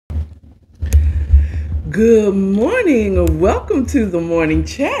Good morning. Welcome to the morning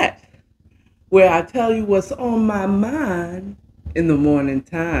chat where I tell you what's on my mind in the morning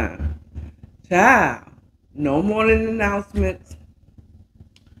time. Child, no morning announcements.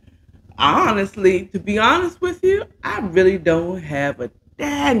 Honestly, to be honest with you, I really don't have a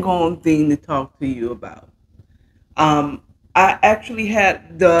daggone thing to talk to you about. Um, I actually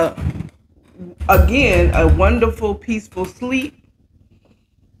had again, a wonderful, peaceful sleep.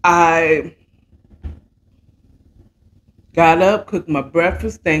 I got up, cooked my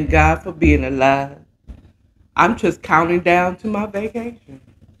breakfast. Thank God for being alive. I'm just counting down to my vacation.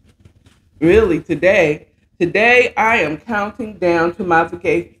 Really, today I am counting down to my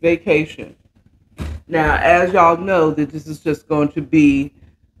vacation. Now, as y'all know, that this is just going to be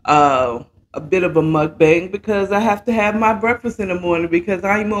a bit of a mukbang because I have to have my breakfast in the morning because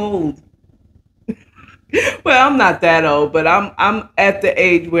I'm old. Well, I'm not that old, but I'm at the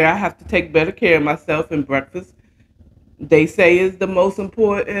age where I have to take better care of myself, and breakfast they say is the most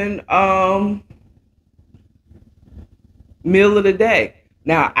important meal of the day.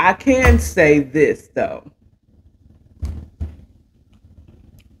 Now, I can say this though.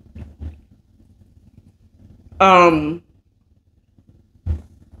 Um,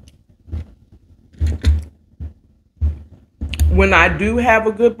 when I do have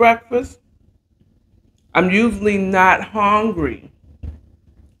a good breakfast, I'm usually not hungry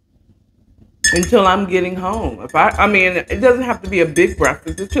until I'm getting home. I mean, it doesn't have to be a big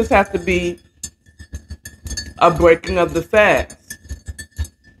breakfast. It just has to be a breaking of the fast.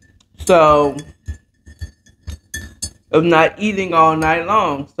 So, of not eating all night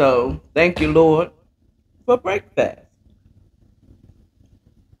long. So, thank you, Lord, for breakfast.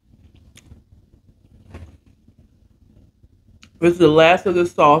 This is the last of the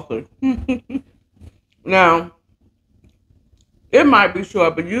saucer. Now, it might be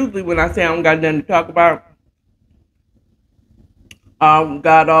short, but usually when I say I don't got nothing to talk about,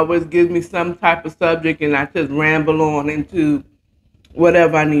 God always gives me some type of subject and I just ramble on into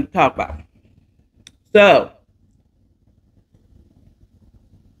whatever I need to talk about. So,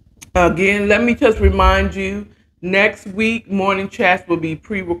 again, let me just remind you, next week, morning chats will be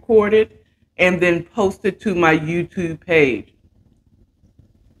pre-recorded and then posted to my YouTube page.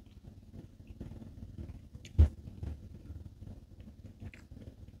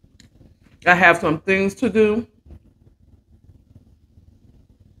 I have some things to do.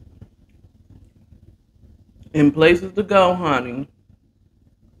 And places to go, honey.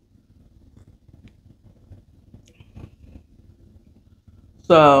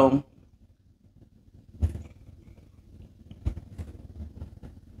 So,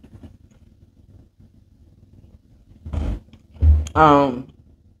 um,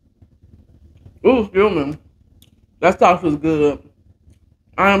 ooh, excuse me. That sauce was good.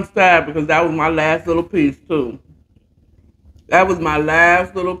 I'm sad because that was my last little piece too. That was my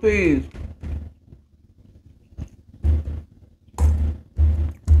last little piece.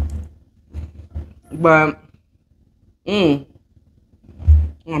 But, oh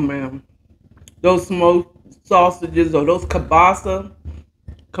man, those smoked sausages or those kibasi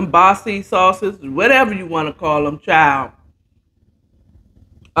sauces, whatever you want to call them, child,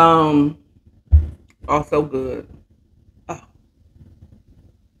 um, are so good. Oh.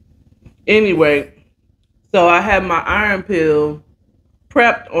 Anyway, so I had my iron pill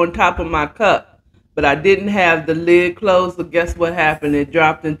prepped on top of my cup, but I didn't have the lid closed. So guess what happened? It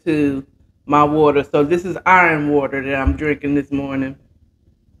dropped into my water. So this is iron water that I'm drinking this morning.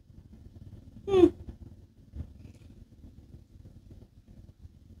 Hmm.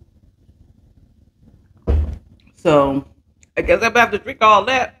 So I guess I'm about to drink all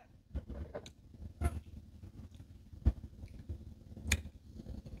that.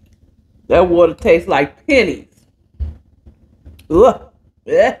 That water tastes like pennies. Ugh.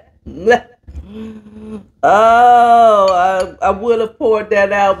 Oh, I would have poured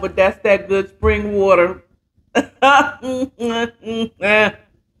that out, but that's that good spring water.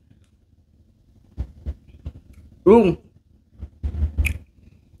 Ooh.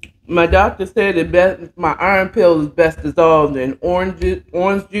 My doctor said it best. My iron pill is best dissolved in orange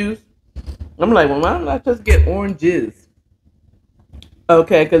juice. I'm like, well, why don't I just get oranges?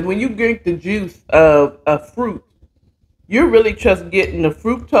 Okay, because when you drink the juice of a fruit, you're really just getting the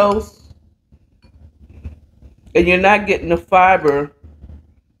fructose, and you're not getting the fiber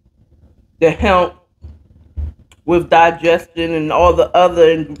that help with digestion and all the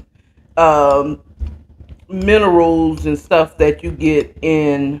other um, minerals and stuff that you get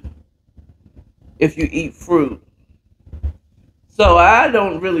in if you eat fruit. So I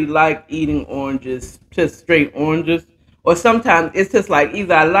don't really like eating oranges, just straight oranges. Or sometimes it's just like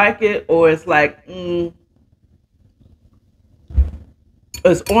either I like it or it's like,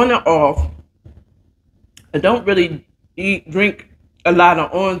 It's on and off. I don't really drink a lot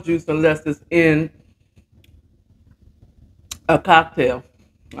of orange juice unless it's in a cocktail.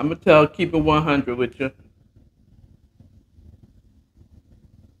 I'm gonna keep it 100 with you.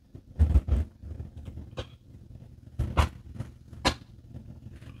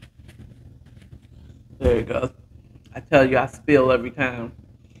 There you go. I tell you, I spill every time.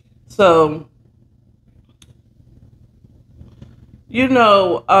 So, you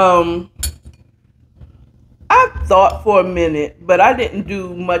know, I thought for a minute, but I didn't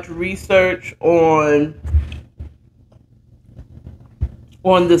do much research on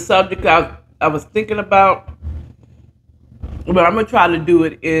the subject I was thinking about. But I'm gonna try to do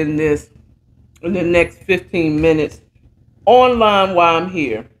it in the next 15 minutes online while I'm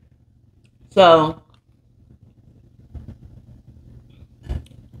here. So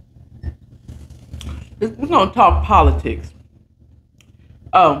we're gonna talk politics.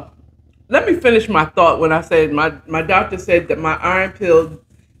 Oh, let me finish my thought when I said my doctor said that my iron pill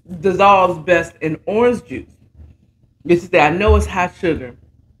dissolves best in orange juice. This is that I know it's high sugar,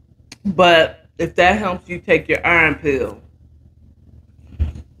 but if that helps you take your iron pill.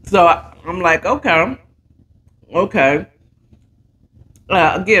 So I'm like, okay.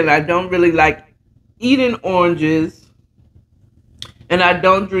 Again, I don't really like eating oranges, and I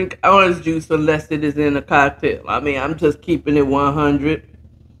don't drink orange juice unless it is in a cocktail. I mean, I'm just keeping it 100.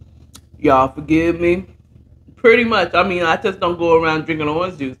 Y'all forgive me. Pretty much. I mean, I just don't go around drinking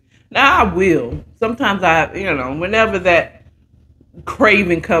orange juice. Now I will. Sometimes whenever that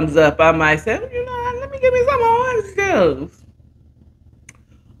craving comes up, I might say, let me give me some orange juice.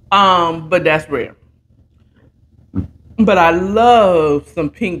 But that's rare. But I love some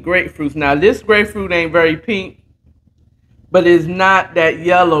pink grapefruits. Now this grapefruit ain't very pink, but it's not that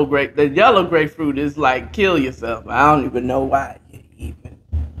yellow grape. The yellow grapefruit is like kill yourself. I don't even know why.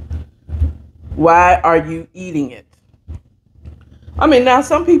 Why are you eating it? I mean, now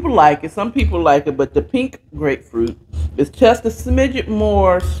some people like it, but the pink grapefruit is just a smidget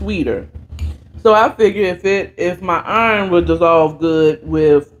more sweeter. So I figure if my iron will dissolve good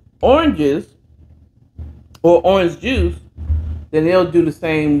with oranges or orange juice, then it'll do the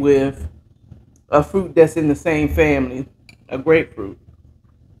same with a fruit that's in the same family, a grapefruit.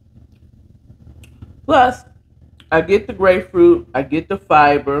 Plus, I get the grapefruit, I get the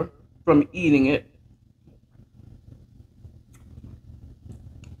fiber from eating it.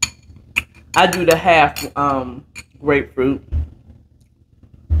 I do the half grapefruit.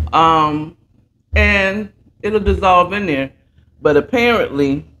 And it'll dissolve in there. But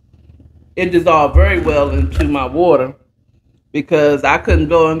apparently, it dissolved very well into my water because I couldn't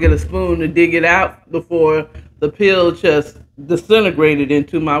go and get a spoon to dig it out before the pill just disintegrated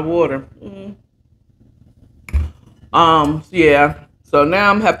into my water. Yeah. So now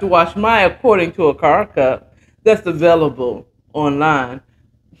I'm have to watch mine according to a Akara cup that's available online.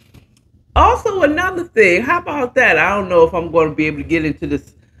 Also, another thing, how about that? I don't know if I'm going to be able to get into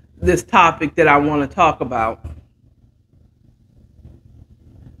this topic that I want to talk about.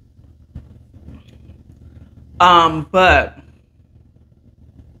 But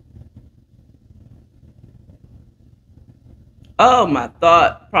oh, my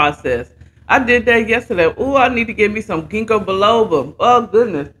thought process. I did that yesterday. Oh, I need to get me some ginkgo biloba. Oh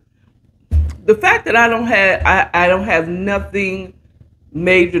goodness. The fact that I don't have nothing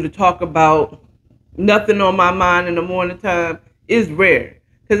major to talk about, nothing on my mind in the morning time is rare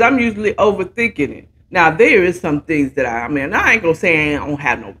because I'm usually overthinking it. Now there is some things that I ain't gonna say I don't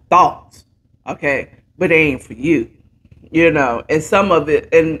have no thoughts, okay, but they ain't for you, and some of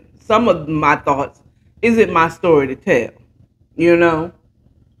my thoughts isn't my story to tell,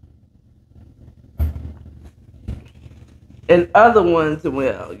 and other ones,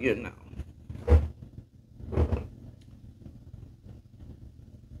 well, you know.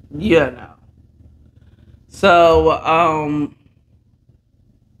 So,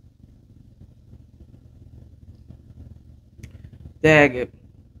 dag it.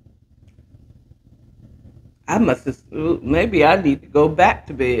 I must have, maybe I need to go back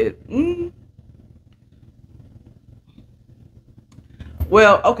to bed.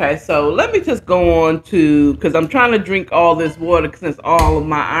 Well, okay, so let me just go on to, because I'm trying to drink all this water since all of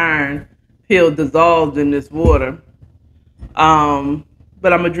my iron pill dissolved in this water.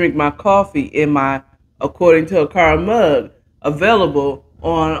 But I'm going to drink my coffee in my According to Akara mug, available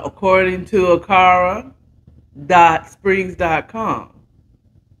on according to Akara.springs.com.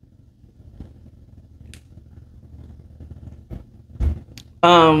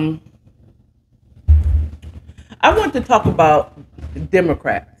 Um, I want to talk about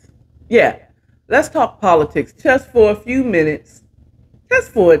Democrats. Yeah, let's talk politics just for a few minutes.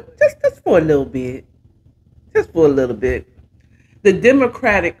 just for a little bit. Just for a little bit. The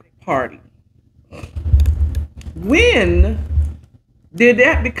Democratic Party. When did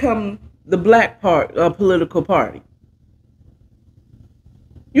that become the black part political party?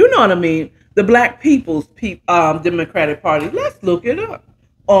 You know what I mean? The Black People's Democratic Party. Let's look it up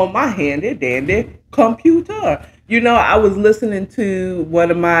on my handy dandy computer. You know, I was listening to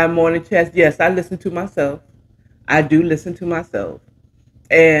one of my morning chats. Yes, I listen to myself. I do listen to myself.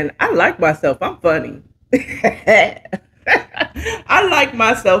 And I like myself. I'm funny. I like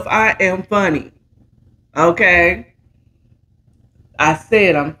myself. I am funny. Okay? I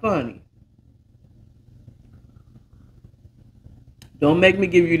said I'm funny. Don't make me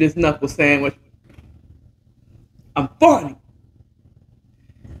give you this knuckle sandwich. I'm funny.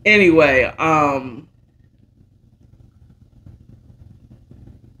 Anyway,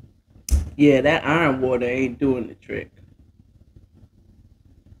 yeah, that iron water ain't doing the trick.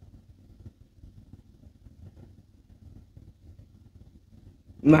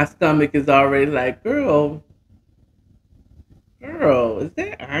 My stomach is already like, girl, is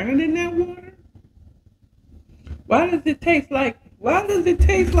there iron in that water? Why does it taste like? Why does it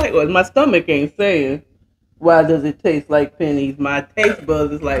taste like? Well, my stomach ain't saying. Why does it taste like pennies? My taste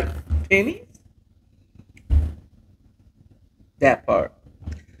buds is like pennies. That part.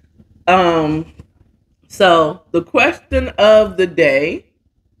 Um. So the question of the day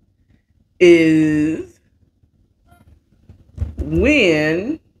is,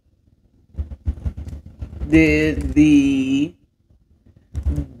 when did the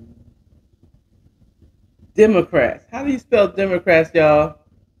Democrats? How do you spell Democrats, y'all?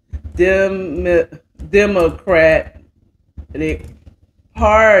 Democratic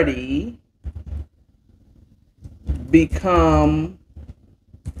Party become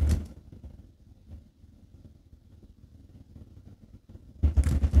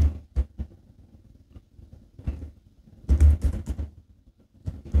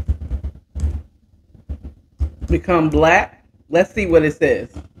black? Let's see what it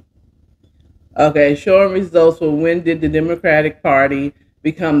says. Okay, showing results for when did the Democratic Party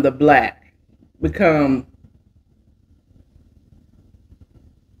become the black? Become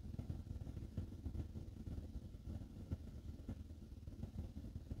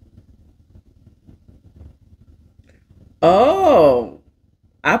Oh,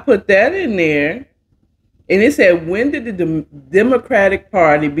 I put that in there. And it said, when did the Democratic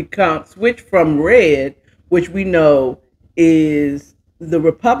Party become switch from red, which we know is the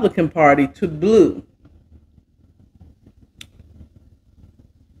Republican Party, to blue?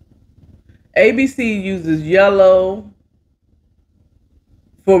 ABC uses yellow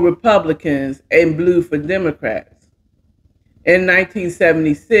for Republicans and blue for Democrats. In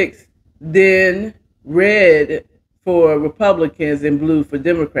 1976, then red for Republicans and blue for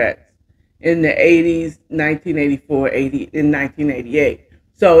Democrats. In the 80s, 1984, 80, and 1988.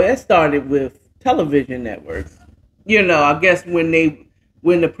 So it started with television networks. You know, I guess when the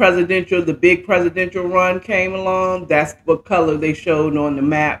big presidential run came along, that's what color they showed on the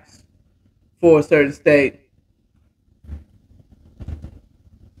maps for a certain state.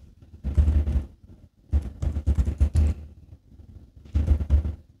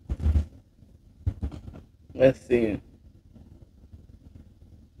 Let's see.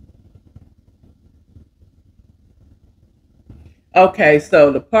 Okay,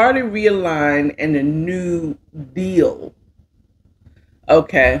 so the party realigned and the New Deal.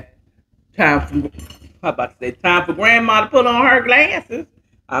 Okay, time for how about to say time for grandma to put on her glasses.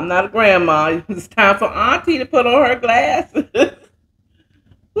 I'm not a grandma. It's time for auntie to put on her glasses.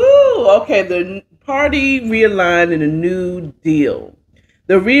 Woo! Okay, the party realigned in a New Deal.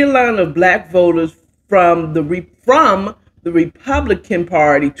 The realign of black voters from the Republican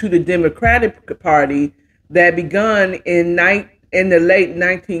Party to the Democratic Party that begun in the late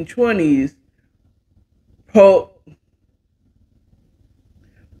 1920s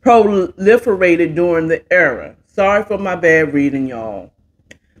proliferated during the era. Sorry for my bad reading, y'all.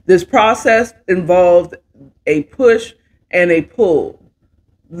 This process involved a push and a pull.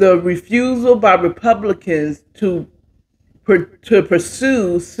 The refusal by Republicans to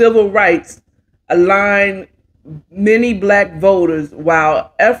pursue civil rights aligned many black voters,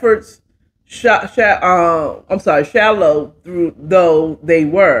 while efforts shallow through though they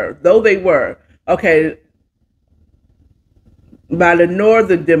were okay by the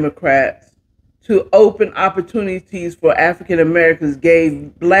Northern Democrats to open opportunities for African Americans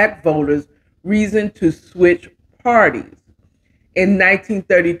gave black voters reason to switch parties. In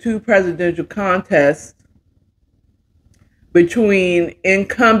 1932 presidential contest between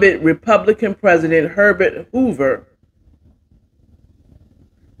incumbent Republican President Herbert Hoover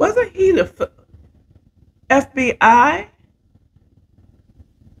Wasn't he the FBI?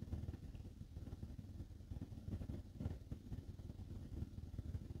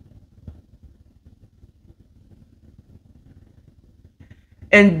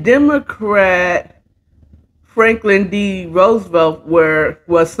 And Democrat Franklin D. Roosevelt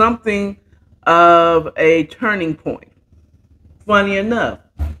was something of a turning point. Funny enough.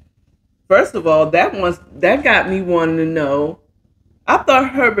 First of all, that got me wanting to know. I thought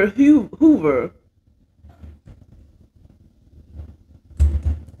Herbert Hoover.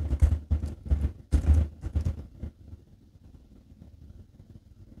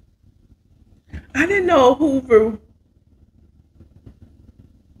 I didn't know Hoover.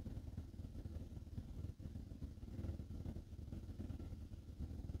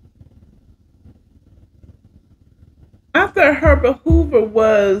 I thought Herbert Hoover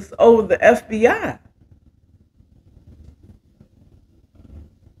was over the FBI.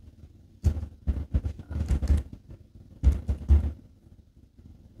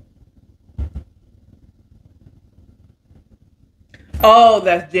 Oh,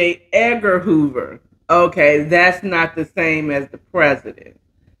 that's J. Edgar Hoover. Okay, that's not the same as the president.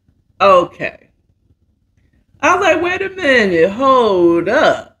 Okay. I was like, wait a minute, hold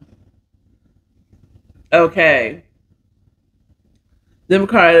up. Okay.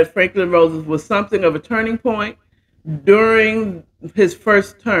 Democrat Franklin Roosevelt was something of a turning point during his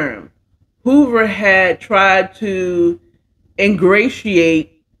first term. Hoover had tried to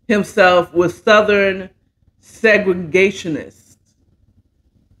ingratiate himself with Southern segregationists,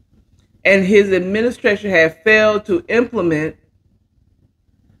 and his administration had failed to implement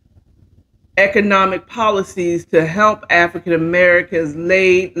economic policies to help African Americans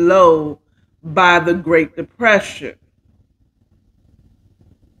laid low by the Great Depression.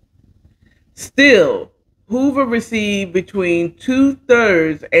 Still, Hoover received between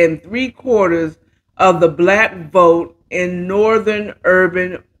 2/3 and 3/4 of the black vote in northern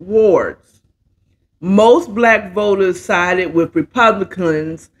urban wards. Most black voters sided with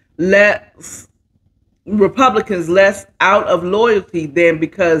Republicans less out of loyalty than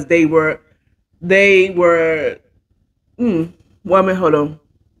because they were woman hold on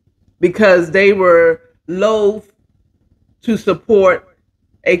because they were loath to support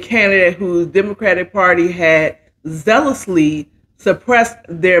a candidate whose Democratic Party had zealously suppressed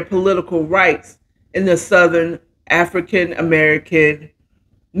their political rights in the Southern African American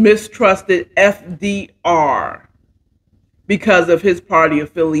mistrusted FDR because of his party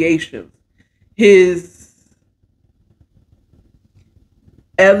affiliations. His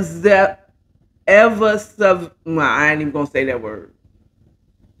I ain't even gonna say that word.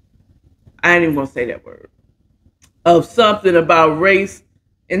 Of something about race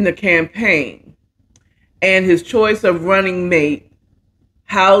in the campaign, and his choice of running mate,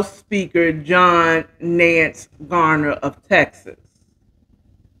 House Speaker John Nance Garner of Texas.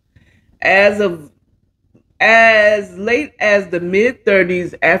 As late as the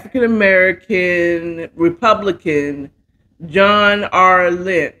mid-30s, African American Republican John R.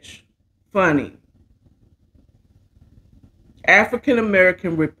 Lynch, funny, African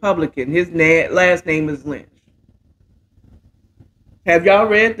American Republican, his last name is Lynch. Have y'all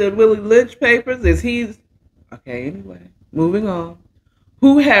read the Willie Lynch papers? Okay, anyway, moving on.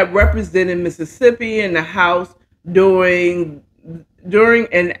 Who had represented Mississippi in the House during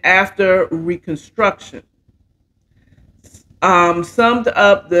and after Reconstruction. Summed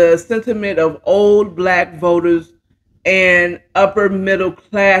up the sentiment of old black voters and upper middle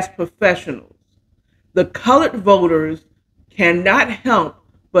class professionals. The colored voters cannot help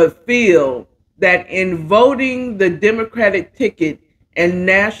but feel that in voting the Democratic ticket in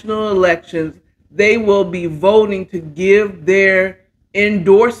national elections, they will be voting to give their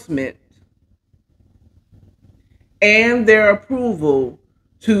endorsement and their approval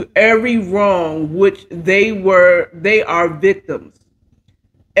to every wrong which they are victims,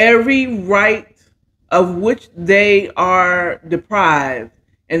 every right of which they are deprived,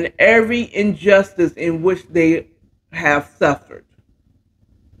 and every injustice in which they have suffered.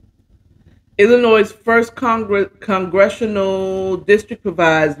 Illinois' first congressional district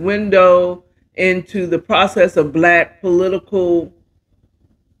provides window into the process of black political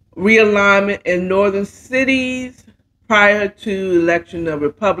realignment in northern cities prior to election of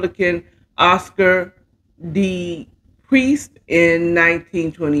Republican Oscar D. Priest in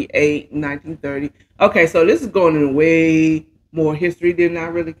 1928, 1930. Okay, so this is going into way more history than I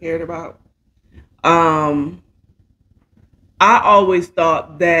really cared about. I always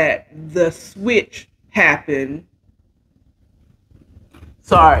thought that the switch happened.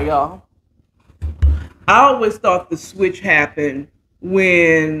 Sorry, y'all. I always thought the switch happened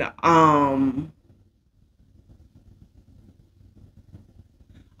when I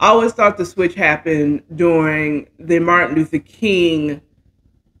always thought the switch happened during the Martin Luther King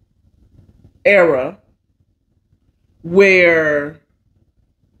era, where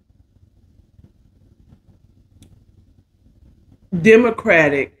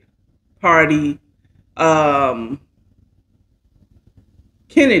Democratic Party, um,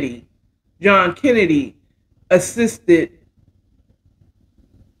 Kennedy, John Kennedy, assisted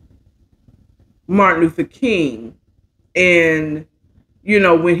Martin Luther King. And,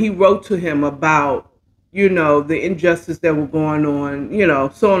 when he wrote to him about, the injustice that were going on,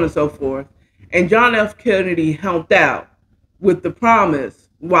 so on and so forth. And John F. Kennedy helped out with the promise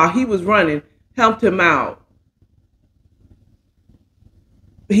while he was running, helped him out.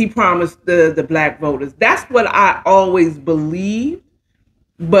 He promised the black voters. That's what I always believed.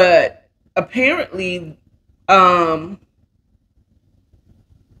 But apparently,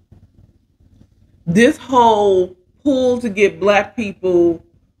 this whole pull to get black people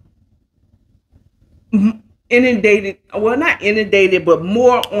inundated, well, not inundated, but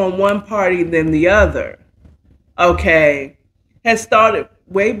more on one party than the other, okay, has started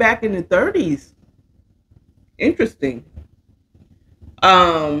way back in the 30s. Interesting.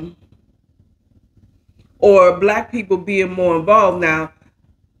 Or black people being more involved. Now,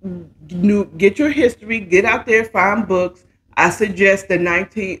 get your history, get out there, find books. I suggest the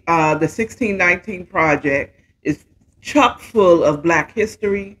 1619 Project is chock full of black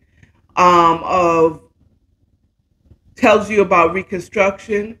history, of tells you about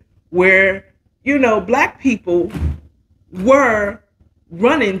Reconstruction, where black people were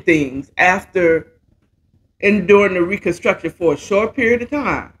running things after and during the Reconstruction for a short period of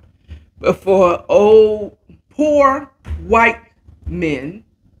time. But for old, poor white men,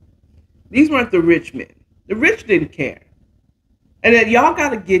 these weren't the rich men. The rich didn't care. And then y'all got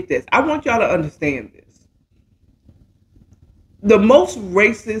to get this. I want y'all to understand this. The most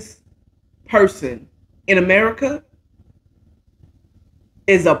racist person in America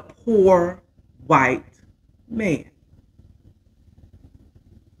is a poor white man.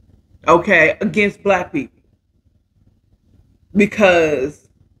 Okay, against black people. Because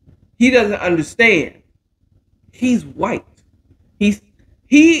he doesn't understand. He's white.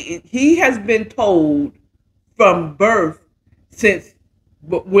 He has been told from birth, since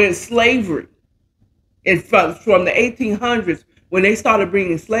when slavery, and from the 1800s, when they started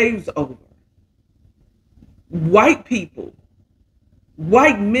bringing slaves over, white people,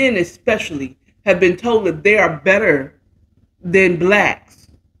 white men especially, have been told that they are better than blacks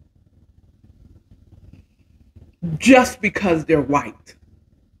just because they're white,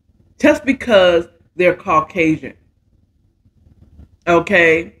 just because they're Caucasian.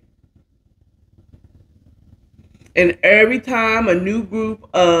 Okay? And every time a new group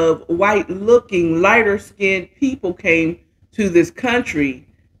of white-looking, lighter-skinned people came to this country,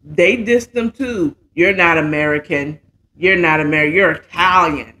 they dissed them too. You're not American. You're not American. You're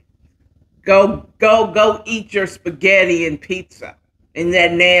Italian. Go eat your spaghetti and pizza and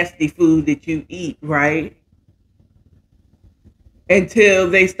that nasty food that you eat, right? Until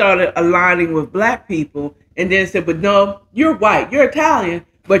they started aligning with black people and then said, but no, you're white. You're Italian,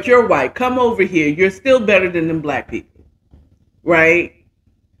 but you're white. Come over here. You're still better than them black people, right?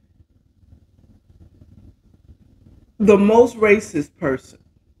 The most racist person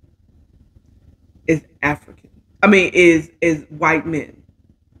is African. I mean, is white men.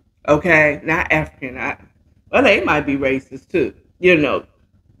 Okay, not African. Well, they might be racist too.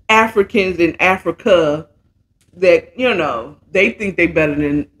 Africans in Africa that they think they better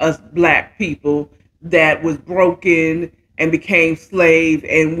than us black people that was broken and became slaves,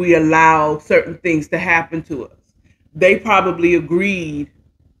 and we allow certain things to happen to us. They probably agreed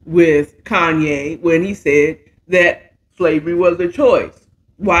with Kanye when he said that slavery was a choice.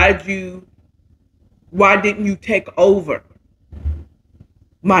 Why didn't you take over?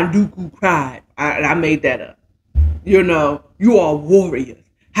 Manduku cried. I made that up. You are warriors.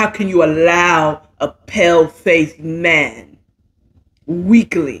 How can you allow a pale-faced man,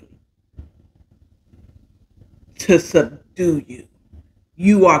 weakling, to subdue you?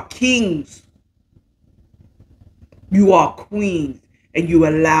 You are kings. You are queens, and you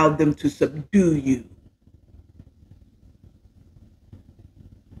allowed them to subdue you.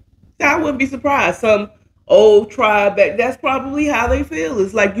 I wouldn't be surprised. Some old tribe, that's probably how they feel.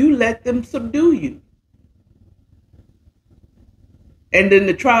 It's like you let them subdue you. And then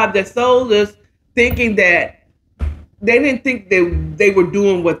the tribe that sold us, thinking that they didn't think they were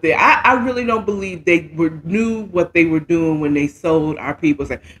doing what I really don't believe they knew what they were doing when they sold our people. It's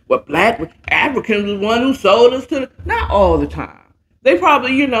like, well, black Africans was one who sold us to not all the time. They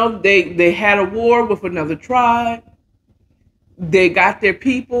probably, they had a war with another tribe. They got their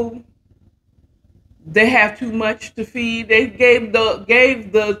people. They have too much to feed. They gave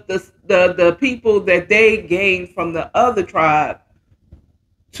the people that they gained from the other tribe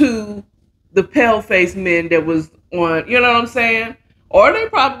to the pale faced men that was on, you know what I'm saying? Or they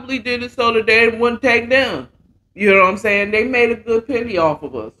probably did it so that they wouldn't take them. You know what I'm saying? They made a good penny off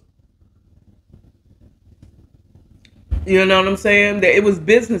of us. You know what I'm saying? That it was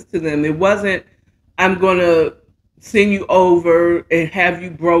business to them. It wasn't, I'm gonna send you over and have you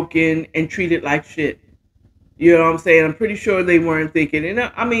broken and treated like shit. You know what I'm saying? I'm pretty sure they weren't thinking.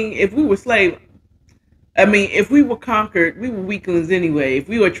 And I mean, if we were slaves, I mean, if we were conquered, we were weaklings anyway. If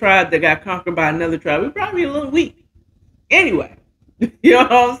we were a tribe that got conquered by another tribe, we'd probably be a little weak. Anyway, you know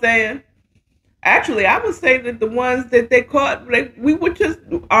what I'm saying? Actually, I would say that the ones that they caught, we were just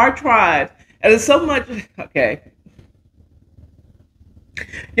our tribes. And there's so much, okay,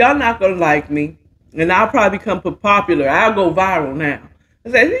 y'all not going to like me. And I'll probably become popular. I'll go viral now.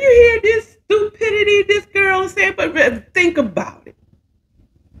 I say, did you hear this stupidity this girl said? But think about it.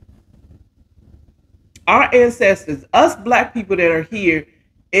 Our ancestors, us black people that are here,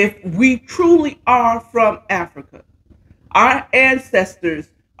 if we truly are from Africa, our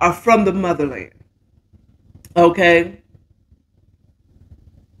ancestors are from the motherland. Okay?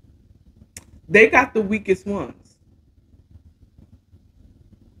 They got the weakest ones.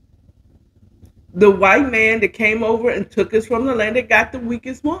 The white man that came over and took us from the land, they got the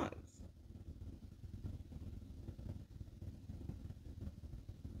weakest ones.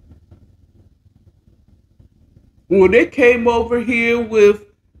 When they came over here with,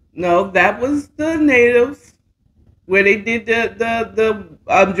 no, that was the natives, where they did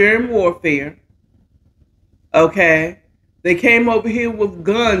the germ warfare. Okay, they came over here with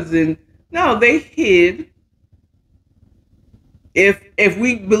guns, and no, they hid. If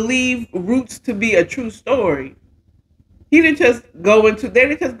we believe Roots to be a true story, they didn't just go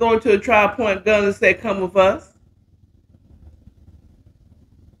into a tribe, point guns, and say, "Come with us."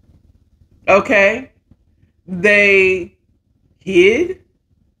 Okay, they hid,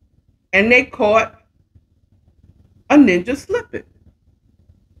 and they caught a ninja slipping.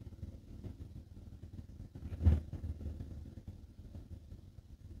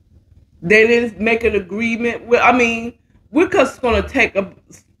 They didn't make an agreement with. I mean, we're just going to take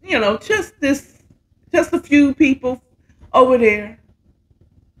just a few people over there,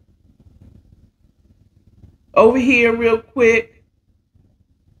 over here, real quick.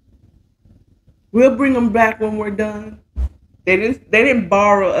 We'll bring them back when we're done. They didn't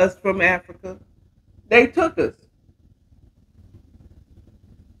borrow us from Africa. They took us.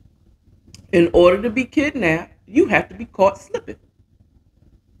 In order to be kidnapped, you have to be caught slipping.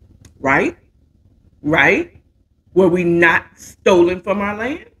 Right? Right? Were we not stolen from our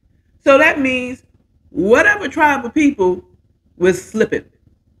land? So that means whatever tribe of people was slipping.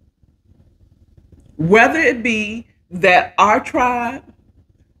 Whether it be that our tribe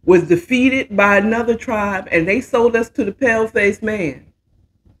was defeated by another tribe and they sold us to the pale-faced man.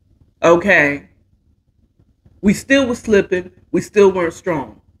 Okay. We still were slipping. We still weren't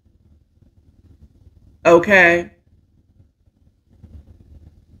strong. Okay.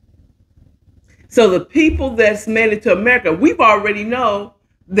 So the people that's made it to America, we've already know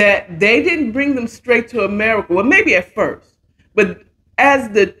that they didn't bring them straight to America. Well, maybe at first. But as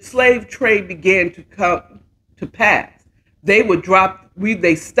the slave trade began to come to pass, they would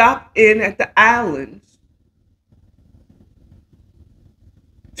they stopped in at the islands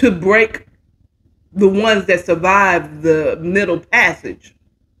to break the ones that survived the Middle Passage.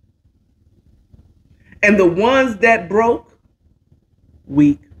 And the ones that broke,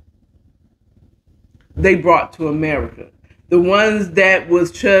 weak, they brought to America. The ones that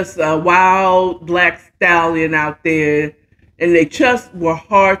was just a wild black stallion out there, and they just were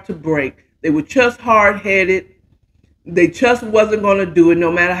hard to break. They were just hard-headed. They just wasn't going to do it,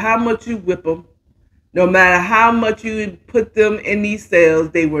 no matter how much you whip them, no matter how much you put them in these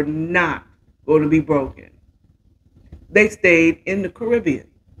cells, they were not going to be broken. They stayed in the Caribbean.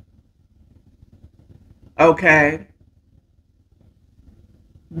 Okay?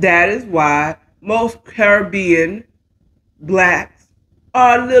 That is why most Caribbean blacks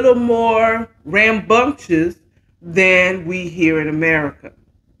are a little more rambunctious than we here in America.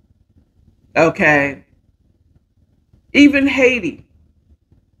 Okay? Even Haiti.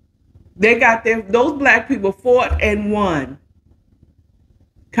 They got those black people fought and won.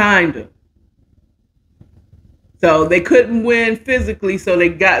 Kind of. So they couldn't win physically,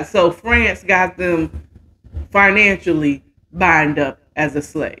 so France got them financially bound up as a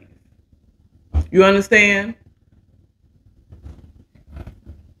slave. You understand?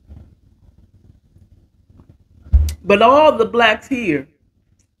 But all the blacks here,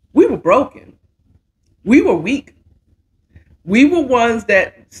 we were broken. We were weak. We were ones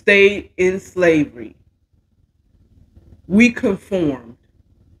that stayed in slavery. We conformed.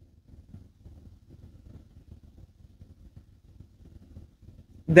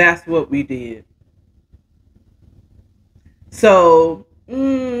 That's what we did. So,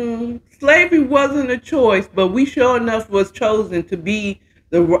 slavery wasn't a choice, but we sure enough was chosen to be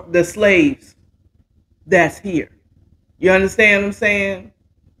the slaves that's here. You understand what I'm saying?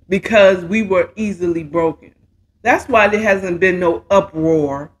 Because we were easily broken. That's why there hasn't been no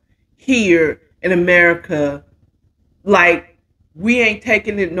uproar here in America. Like, we ain't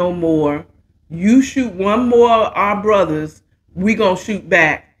taking it no more. You shoot one more of our brothers, we gonna shoot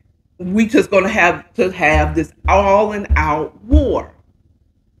back. We just gonna have to have this all and out war.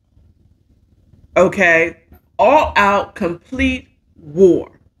 Okay? All out complete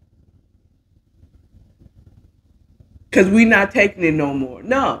war. Because we're not taking it no more.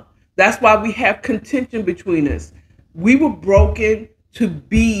 No. That's why we have contention between us. We were broken to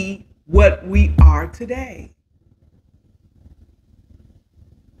be what we are today.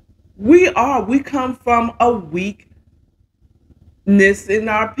 We come from a weakness in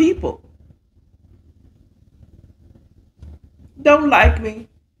our people. Don't like me.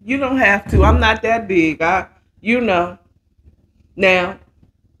 You don't have to. I'm not that big. Now,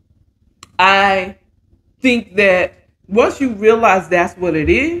 I think that once you realize that's what it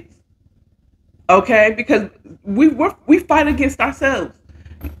is, okay, because we fight against ourselves.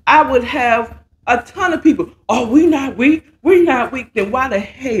 I would have a ton of people, oh, we're not weak. Then why the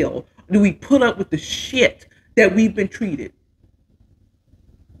hell do we put up with the shit that we've been treated?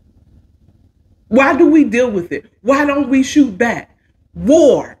 Why do we deal with it? Why don't we shoot back?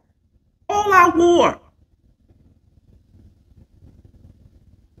 War. All out war.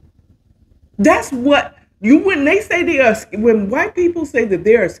 That's what when white people say that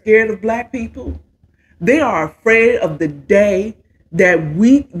they are scared of black people, they are afraid of the day that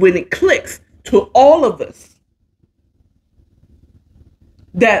when it clicks to all of us,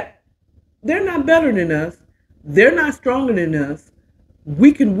 that they're not better than us, they're not stronger than us,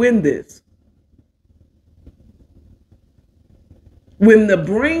 we can win this. When the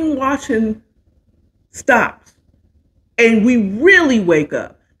brainwashing stops and we really wake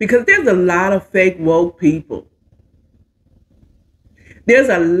up, because there's a lot of fake woke people. There's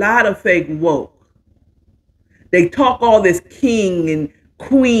a lot of fake woke. They talk all this king and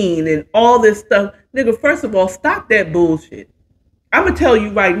queen and all this stuff. Nigga, first of all, stop that bullshit. I'm going to tell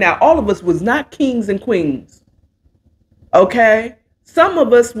you right now, all of us was not kings and queens. Okay? Some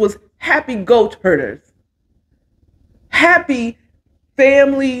of us was happy goat herders. Happy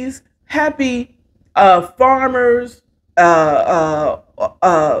families, happy farmers,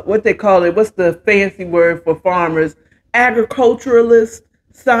 what they call it, what's the fancy word for farmers? Agriculturalists,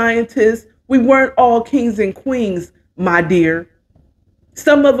 scientists. We weren't all kings and queens, my dear.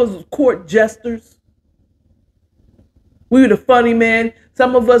 Some of us was court jesters. We were the funny men.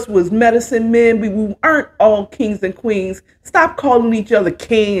 Some of us was medicine men. We weren't all kings and queens. Stop calling each other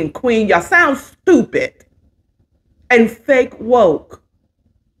king and queen. Y'all sound stupid and fake woke.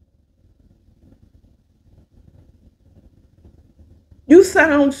 You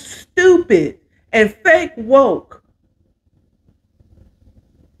sound stupid and fake woke.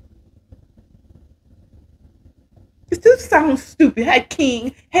 It just sounds stupid. Hey,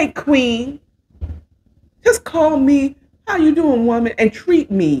 king. Hey, queen. Just call me, how you doing, woman? And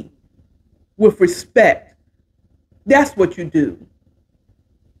treat me with respect. That's what you do.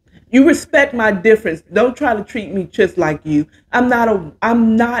 You respect my difference. Don't try to treat me just like you. I'm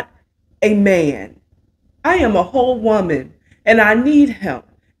not a man. I am a whole woman and I need help.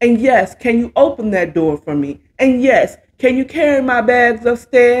 And yes, can you open that door for me? And yes, can you carry my bags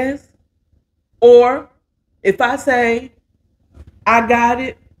upstairs? Or if I say, I got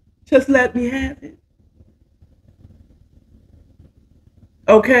it, just let me have it.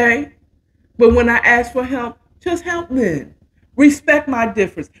 Okay? But when I ask for help, just help me. Respect my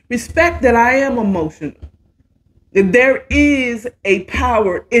difference. Respect that I am emotional. That there is a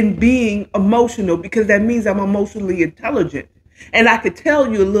power in being emotional because that means I'm emotionally intelligent. And I could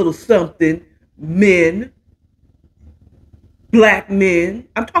tell you a little something, men, black men.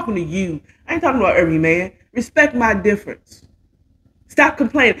 I'm talking to you. I ain't talking about every man. Respect my difference. Stop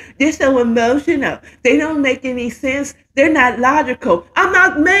complaining. They're so emotional. They don't make any sense. They're not logical. I'm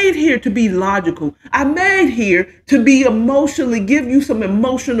not made here to be logical. I'm made here to be emotionally, give you some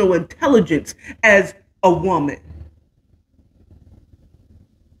emotional intelligence as a woman.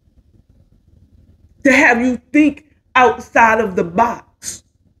 To have you think outside of the box.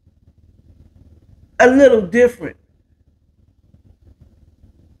 A little different.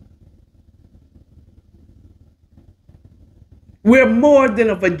 We're more than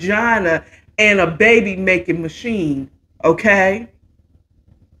a vagina and a baby making machine, okay?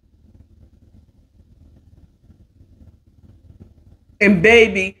 And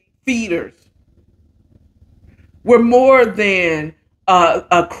baby feeders. We're more than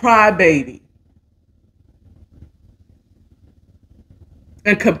a crybaby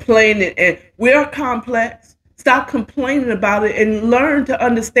and complaining. And we're complex. Stop complaining about it and learn to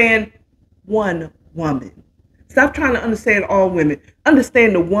understand one woman. Stop trying to understand all women.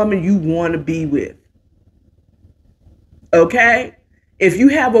 Understand the woman you want to be with. Okay? If you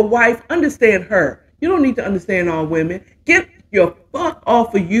have a wife, understand her. You don't need to understand all women. Get your fuck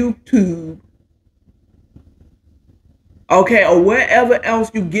off of YouTube, okay, or wherever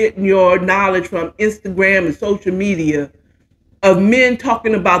else you get your knowledge from, Instagram and social media, of men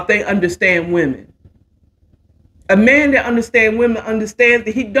talking about they understand women. A man that understands women understands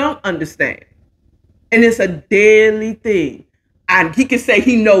that he don't understand. And it's a daily thing. And he can say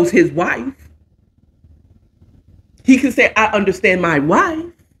he knows his wife. He can say, I understand my wife.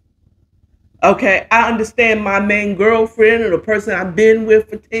 Okay, I understand my main girlfriend or the person I've been with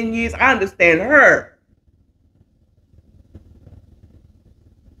for 10 years. I understand her.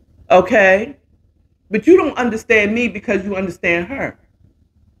 Okay? But you don't understand me because you understand her.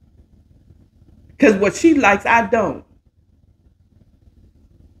 Because what she likes, I don't.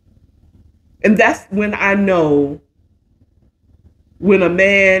 And that's when I know when a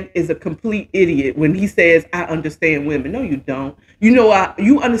man is a complete idiot, when he says, I understand women. No, you don't.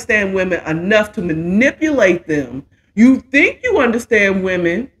 You understand women enough to manipulate them. You think you understand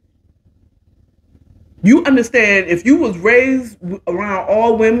women. You understand, if you was raised around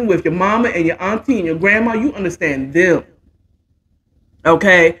all women with your mama and your auntie and your grandma, you understand them.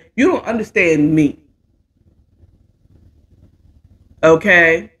 Okay? You don't understand me.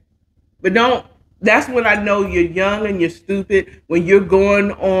 Okay? But that's when I know you're young and you're stupid, when you're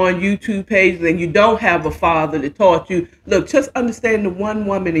going on YouTube pages and you don't have a father that taught you, look, just understand the one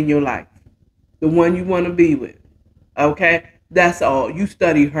woman in your life, the one you want to be with. Okay? That's all. You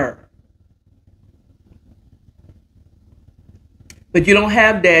study her. But you don't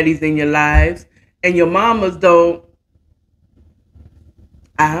have daddies in your lives, and your mamas don't.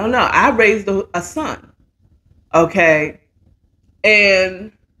 I don't know. I raised a son. Okay?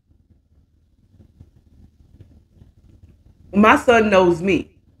 And my son knows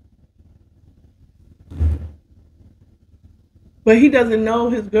me. But he doesn't know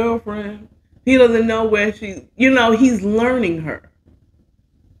his girlfriend. He doesn't know where he's learning her.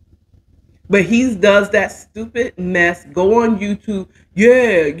 But he does that stupid mess, go on YouTube.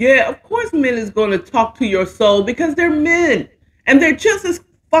 Yeah, of course men is going to talk to your soul because they're men. And they're just as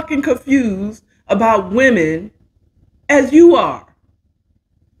fucking confused about women as you are.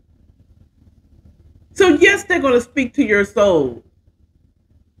 So yes, they're going to speak to your soul.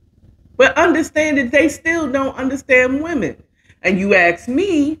 But understand that they still don't understand women. And you ask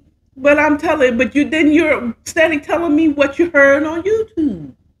me, but you're steady telling me what you heard on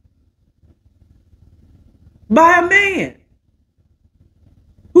YouTube. By a man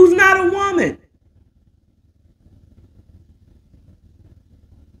who's not a woman.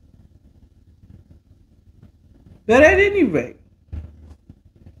 But at any rate,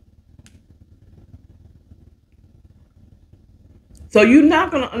 so you're not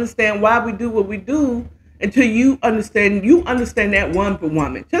going to understand why we do what we do until you understand that one for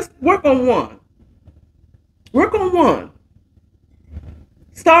woman. Just work on one. Work on one.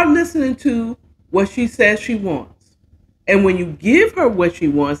 Start listening to what she says she wants. And when you give her what she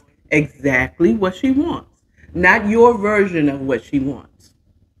wants, exactly what she wants, not your version of what she wants.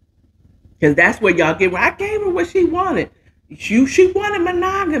 Because that's where y'all get. I gave her what she wanted. She wanted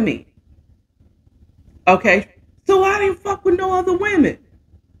monogamy. Okay, so I didn't fuck with no other women.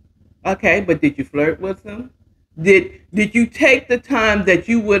 Okay, but did you flirt with them? Did you take the time that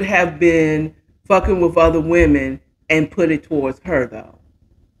you would have been fucking with other women and put it towards her though?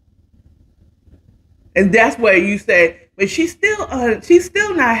 And that's where you say, but she's still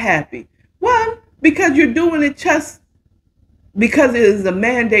not happy. Well, because you're doing it just because it is a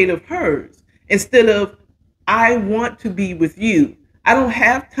mandate of hers. Instead of, I want to be with you. I don't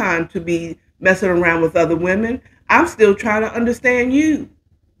have time to be messing around with other women. I'm still trying to understand you.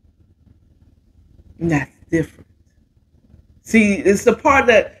 And that's different. See, it's the part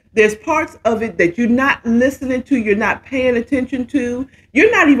that there's parts of it that you're not listening to, you're not paying attention to,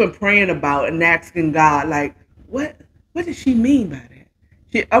 you're not even praying about and asking God, like, what does she mean by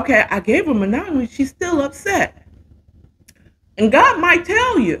that? Okay, I gave her monogamy, she's still upset. And God might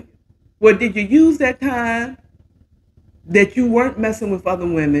tell you, well, did you use that time that you weren't messing with other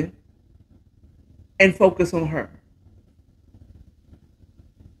women and focus on her?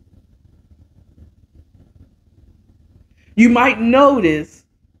 You might notice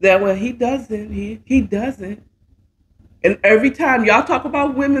that, well, he doesn't. He doesn't. And every time y'all talk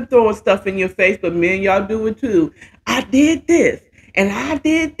about women throwing stuff in your face, but men, y'all do it too. I did this and I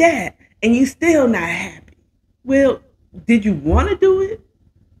did that, and you still not happy. Well, did you want to do it?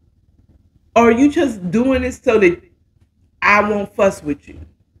 Or are you just doing it so that I won't fuss with you?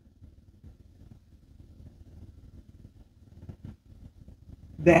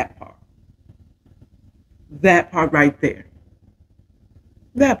 That part. That part right there.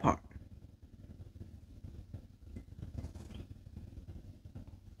 That part.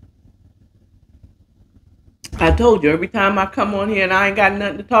 I told you, every time I come on here and I ain't got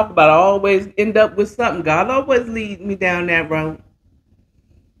nothing to talk about, I always end up with something. God always leads me down that road.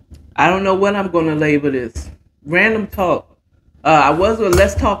 I don't know what I'm going to label this. Random talk. I was with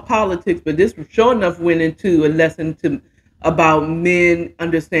Let's Talk Politics, but this sure enough went into a lesson about men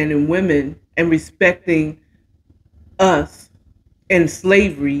understanding women and respecting us and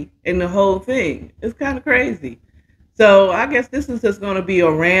slavery and the whole thing. It's kind of crazy. So I guess this is just going to be a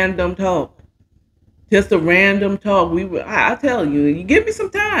random talk. Just a random talk. I tell you, you give me some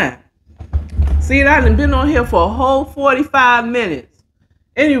time. See, I done been on here for a whole 45 minutes.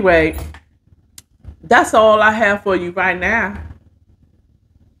 Anyway, that's all I have for you right now.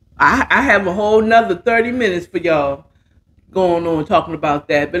 I have a whole nother 30 minutes for y'all going on talking about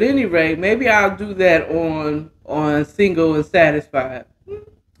that. But anyway, maybe I'll do that on Single and Satisfied.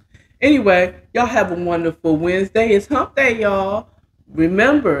 Anyway, y'all have a wonderful Wednesday. It's hump day, y'all.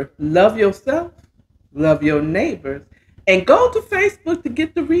 Remember, love yourself, love your neighbors, and go to Facebook to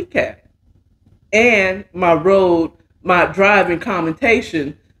get the recap and my driving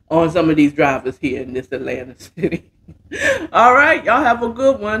commentation on some of these drivers here in this Atlanta city. All right, y'all have a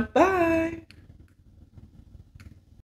good one. Bye.